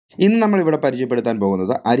ഇന്ന് നമ്മൾ ഇവിടെ പരിചയപ്പെടുത്താൻ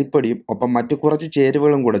പോകുന്നത് അരിപ്പൊടിയും ഒപ്പം മറ്റു കുറച്ച്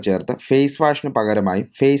ചേരുവകളും കൂടെ ചേർത്ത് ഫേസ് വാഷിന് പകരമായും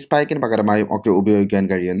ഫേസ് പാക്കിന് പകരമായും ഒക്കെ ഉപയോഗിക്കാൻ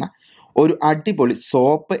കഴിയുന്ന ഒരു അടിപൊളി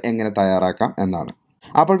സോപ്പ് എങ്ങനെ തയ്യാറാക്കാം എന്നാണ്.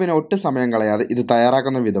 അപ്പോൾ പിന്നെ ഒട്ടും സമയം കളയാതെ ഇത്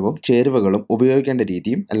തയ്യാറാക്കുന്ന വിധവും ചേരുവകളും ഉപയോഗിക്കേണ്ട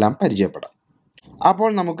രീതിയും എല്ലാം പരിചയപ്പെടാം. അപ്പോൾ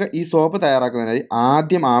നമുക്ക് ഈ സോപ്പ് തയ്യാറാക്കുന്നതിനായി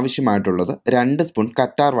ആദ്യം ആവശ്യമായിട്ടുള്ളത് 2 സ്പൂൺ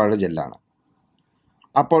കറ്റാർ വാഴ ജെല്ലാണ്.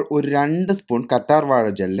 അപ്പോൾ ഒരു 2 സ്പൂൺ കറ്റാർ വാഴ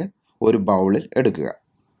ജെല്ല് ഒരു ബൗളിൽ എടുക്കുക.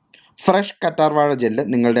 ഫ്രഷ് കറ്റാർ വാഴ ജെല്ല്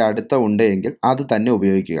നിങ്ങളുടെ അടുത്ത് ഉണ്ടെങ്കിൽ അത് തന്നെ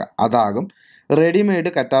ഉപയോഗിക്കുക. അതാകും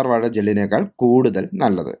റെഡിമെയ്ഡ് കറ്റാർ വാഴ ജെല്ലിനേക്കാൾ കൂടുതൽ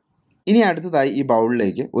നല്ലത്. ഇനി അടുത്തതായി ഈ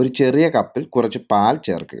ബൗളിലേക്ക് ഒരു ചെറിയ കപ്പിൽ കുറച്ച് പാൽ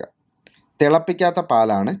ചേർക്കുക. തിളപ്പിക്കാത്ത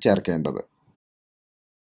പാലാണ് ചേർക്കേണ്ടത്.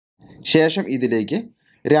 ശേഷം ഇതിലേക്ക്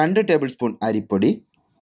 2 ടേബിൾ സ്പൂൺ അരിപ്പൊടി,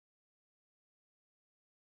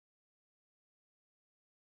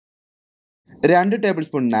 2 ടേബിൾ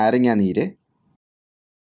സ്പൂൺ നാരങ്ങ നീര്,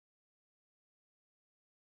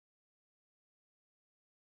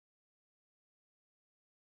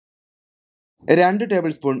 2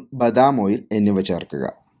 ടേബിൾ സ്പൂൺ ബദാം ഓയിൽ എന്നിവ ചേർക്കുക.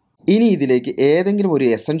 ഇനി ഇതിലേക്ക് ഏതെങ്കിലും ഒരു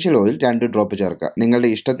എസൻഷ്യൽ ഓയിൽ 2 ഡ്രോപ്പ് ചേർക്കുക. നിങ്ങളുടെ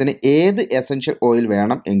ഇഷ്ടത്തിന് ഏത് എസൻഷ്യൽ ഓയിൽ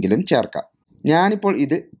വേണം എങ്കിലും ചേർക്കാം. ഞാനിപ്പോൾ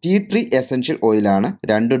ഇത് ടീ ട്രീ എസൻഷ്യൽ ഓയിലാണ്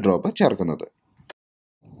 2 ഡ്രോപ്പ് ചേർക്കുന്നത്.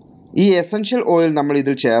 ഈ എസൻഷ്യൽ ഓയിൽ നമ്മൾ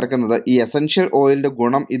ഇതിൽ ചേർക്കുന്നത് ഈ എസൻഷ്യൽ ഓയിലിൻ്റെ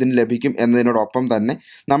ഗുണം ഇതിന് ലഭിക്കും എന്നതിനോടൊപ്പം തന്നെ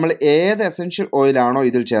നമ്മൾ ഏത് എസൻഷ്യൽ ഓയിലാണോ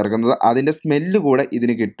ഇതിൽ ചേർക്കുന്നത് അതിൻ്റെ സ്മെല്ല് കൂടെ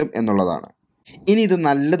ഇതിന് കിട്ടും എന്നുള്ളതാണ്. ഇനി ഇത്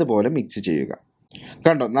നല്ലതുപോലെ മിക്സ് ചെയ്യുക.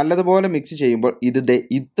 കണ്ടോ, നല്ലതുപോലെ മിക്സ് ചെയ്യുമ്പോൾ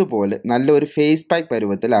ഇതുപോലെ നല്ലൊരു ഫേസ് പാക്ക്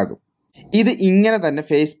പരുവത്തിലാകും. ഇത് ഇങ്ങനെ തന്നെ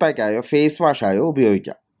ഫേസ് പാക്കായോ ഫേസ് വാഷായോ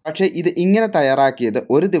ഉപയോഗിക്കാം. പക്ഷേ ഇത് ഇങ്ങനെ തയ്യാറാക്കിയത്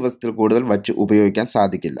ഒരു ദിവസത്തിൽ കൂടുതൽ വച്ച് ഉപയോഗിക്കാൻ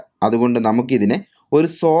സാധിക്കില്ല. അതുകൊണ്ട് നമുക്കിതിനെ ഒരു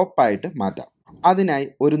സോപ്പായിട്ട് മാറ്റാം. അതിനായി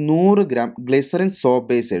ഒരു 100 ഗ്രാം ഗ്ലിസറിൻ സോപ്പ്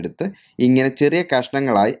ബേസ് എടുത്ത് ഇങ്ങനെ ചെറിയ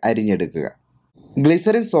കഷ്ണങ്ങളായി അരിഞ്ഞെടുക്കുക.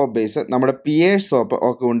 ഗ്ലിസറിൻ സോപ്പ് ബേസ് നമ്മുടെ പിയേഴ്സ് സോപ്പ്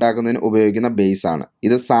ഒക്കെ ഉണ്ടാക്കുന്നതിന് ഉപയോഗിക്കുന്ന ബേസാണ്.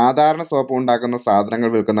 ഇത് സാധാരണ സോപ്പ് ഉണ്ടാക്കുന്ന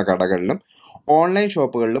സാധനങ്ങൾ വിൽക്കുന്ന കടകളിലും ഓൺലൈൻ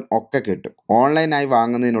ഷോപ്പുകളിലും ഒക്കെ കിട്ടും. ഓൺലൈനായി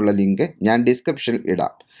വാങ്ങുന്നതിനുള്ള ലിങ്ക് ഞാൻ ഡിസ്ക്രിപ്ഷനിൽ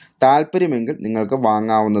ഇടാം. താല്പര്യമെങ്കിൽ നിങ്ങൾക്ക്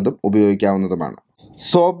വാങ്ങാവുന്നതും ഉപയോഗിക്കാവുന്നതുമാണ്.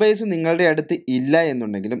 സോപ്പ് ബേസ് നിങ്ങളുടെ അടുത്ത് ഇല്ല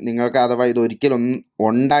എന്നുണ്ടെങ്കിലും നിങ്ങൾക്ക് അഥവാ ഇത് ഒരിക്കലൊന്നും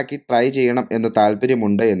ഉണ്ടാക്കി ട്രൈ ചെയ്യണം എന്ന്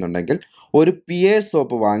താല്പര്യമുണ്ട് എന്നുണ്ടെങ്കിൽ ഒരു പിയേഴ്സ്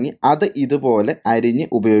സോപ്പ് വാങ്ങി അത് ഇതുപോലെ അരിഞ്ഞ്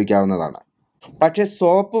ഉപയോഗിക്കാവുന്നതാണ്. പക്ഷേ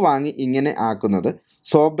സോപ്പ് വാങ്ങി ഇങ്ങനെ ആക്കുന്നത്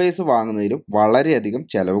സോപ്പ് ബേസ് വാങ്ങുന്നതിലും വളരെയധികം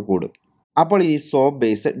ചിലവ് കൂടും. അപ്പോൾ ഈ soap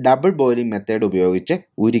base double boiling method ഉപയോഗിച്ച്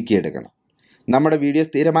ഉരുക്കിയെടുക്കണം. നമ്മുടെ വീഡിയോ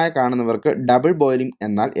സ്ഥിരമായി കാണുന്നവർക്ക് ഡബിൾ ബോയിലിംഗ്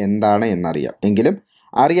എന്നാൽ എന്താണ് എന്നറിയാം. എങ്കിലും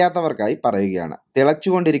അറിയാത്തവർക്കായി പറയുകയാണ്.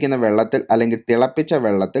 തിളച്ചുകൊണ്ടിരിക്കുന്ന വെള്ളത്തിൽ അല്ലെങ്കിൽ തിളപ്പിച്ച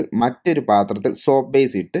വെള്ളത്തിൽ മറ്റൊരു പാത്രത്തിൽ സോപ്പ്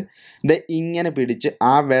ബേസ് ഇട്ട് ഇങ്ങനെ പിടിച്ച്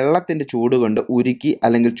ആ വെള്ളത്തിൻ്റെ ചൂട് കൊണ്ട് ഉരുക്കി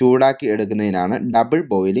അല്ലെങ്കിൽ ചൂടാക്കി എടുക്കുന്നതിനാണ് ഡബിൾ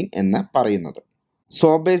ബോയിലിംഗ് എന്ന് പറയുന്നത്.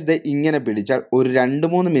 സോപ്പ് ബേസ് ഇങ്ങനെ പിടിച്ചാൽ ഒരു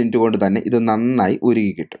 2-3 മിനിറ്റ് കൊണ്ട് തന്നെ ഇത് നന്നായി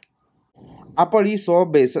ഉരുകി കിട്ടും. അപ്പോൾ ഈ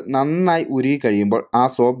സോപ്പ് ബേസ് നന്നായി ഉരുകി കഴിയുമ്പോൾ ആ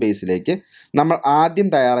സോപ്പ് ബേസിലേക്ക് നമ്മൾ ആദ്യം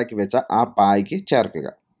തയ്യാറാക്കി വെച്ച ആ പായ്ക്ക് ചേർക്കുക.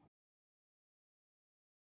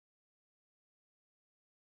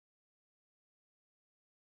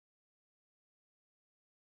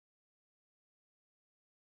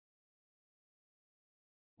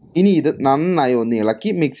 ഇനി ഇത് നന്നായി ഒന്ന് ഇളക്കി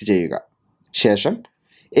മിക്സ് ചെയ്യുക. ശേഷം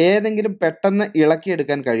ഏതെങ്കിലും പെട്ടെന്ന്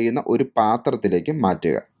ഇളക്കിയെടുക്കാൻ കഴിയുന്ന ഒരു പാത്രത്തിലേക്ക്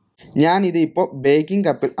മാറ്റുക. ഞാനിത് ഇപ്പോൾ ബേക്കിംഗ്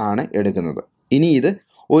കപ്പിൽ ആണ് എടുക്കുന്നത്. ഇനി ഇത്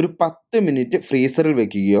ഒരു 10 മിനിറ്റ് ഫ്രീസറിൽ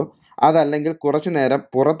വെക്കുകയോ അതല്ലെങ്കിൽ കുറച്ച് നേരം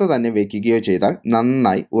പുറത്ത് തന്നെ വെക്കുകയോ ചെയ്താൽ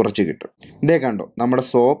നന്നായി ഉറച്ചു കിട്ടും. കണ്ടോ, നമ്മുടെ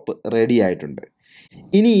സോപ്പ് റെഡി ആയിട്ടുണ്ട്.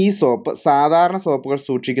 ഇനി ഈ സോപ്പ് സാധാരണ സോപ്പുകൾ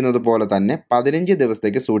സൂക്ഷിക്കുന്നത് പോലെ തന്നെ 15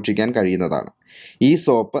 ദിവസത്തേക്ക് സൂക്ഷിക്കാൻ കഴിയുന്നതാണ്. ഈ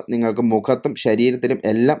സോപ്പ് നിങ്ങൾക്ക് മുഖത്തും ശരീരത്തിലും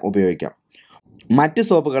എല്ലാം ഉപയോഗിക്കാം. മറ്റ്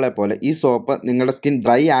സോപ്പുകളെ പോലെ ഈ സോപ്പ് നിങ്ങളുടെ സ്കിൻ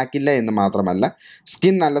ഡ്രൈ ആക്കില്ല എന്ന് മാത്രമല്ല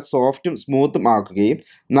സ്കിൻ നല്ല സോഫ്റ്റും സ്മൂത്തും ആക്കുകയും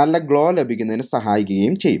നല്ല ഗ്ലോ ലഭിക്കുന്നതിന്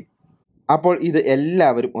സഹായിക്കുകയും ചെയ്യും. അപ്പോൾ ഇത്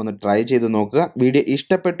എല്ലാവരും ഒന്ന് ട്രൈ ചെയ്ത് നോക്കുക. വീഡിയോ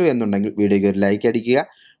ഇഷ്ടപ്പെട്ടു എന്നുണ്ടെങ്കിൽ വീഡിയോയ്ക്ക് ഒരു ലൈക്ക് അടിക്കുക.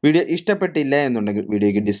 വീഡിയോ ഇഷ്ടപ്പെട്ടില്ല എന്നുണ്ടെങ്കിൽ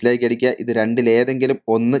വീഡിയോയ്ക്ക് ഡിസ്ലൈക്ക് അടിക്കുക. ഇത് രണ്ടിലേതെങ്കിലും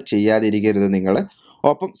ഒന്ന് ചെയ്യാതിരിക്കരുത് നിങ്ങൾ.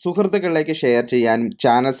 ഒപ്പം സുഹൃത്തുക്കളിലേക്ക് ഷെയർ ചെയ്യാനും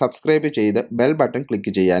ചാനൽ സബ്സ്ക്രൈബ് ചെയ്ത് ബെൽ ബട്ടൺ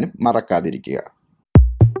ക്ലിക്ക് ചെയ്യാനും മറക്കാതിരിക്കുക.